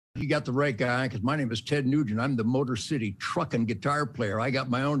You got the right guy, because my name is Ted Nugent. I'm the Motor City truck and guitar player. I got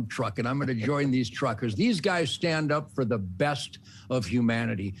my own truck, and I'm going to join these truckers. These guys stand up for the best of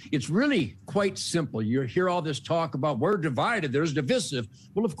humanity. It's really quite simple. You hear all this talk about we're divided, there's divisive.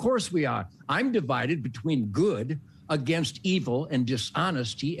 Well, of course we are. I'm divided between good against evil and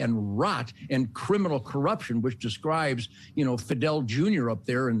dishonesty and rot and criminal corruption, which describes, Fidel Jr. up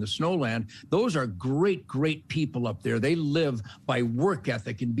there in the snowland. Those are great, great people up there. They live by work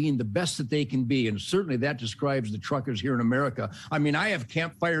ethic and being the best that they can be. And certainly that describes the truckers here in America. I mean, I have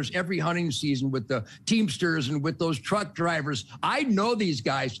campfires every hunting season with the Teamsters and with those truck drivers. I know these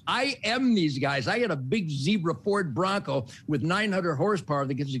guys. I am these guys. I had a big Zebra Ford Bronco with 900 horsepower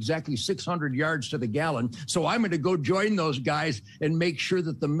that gives exactly 600 yards to the gallon. So I'm going to go join those guys and make sure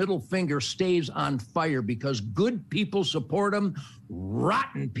that the middle finger stays on fire, because good people support them,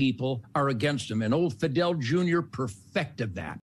 rotten people are against them. And old Fidel Jr. perfected that.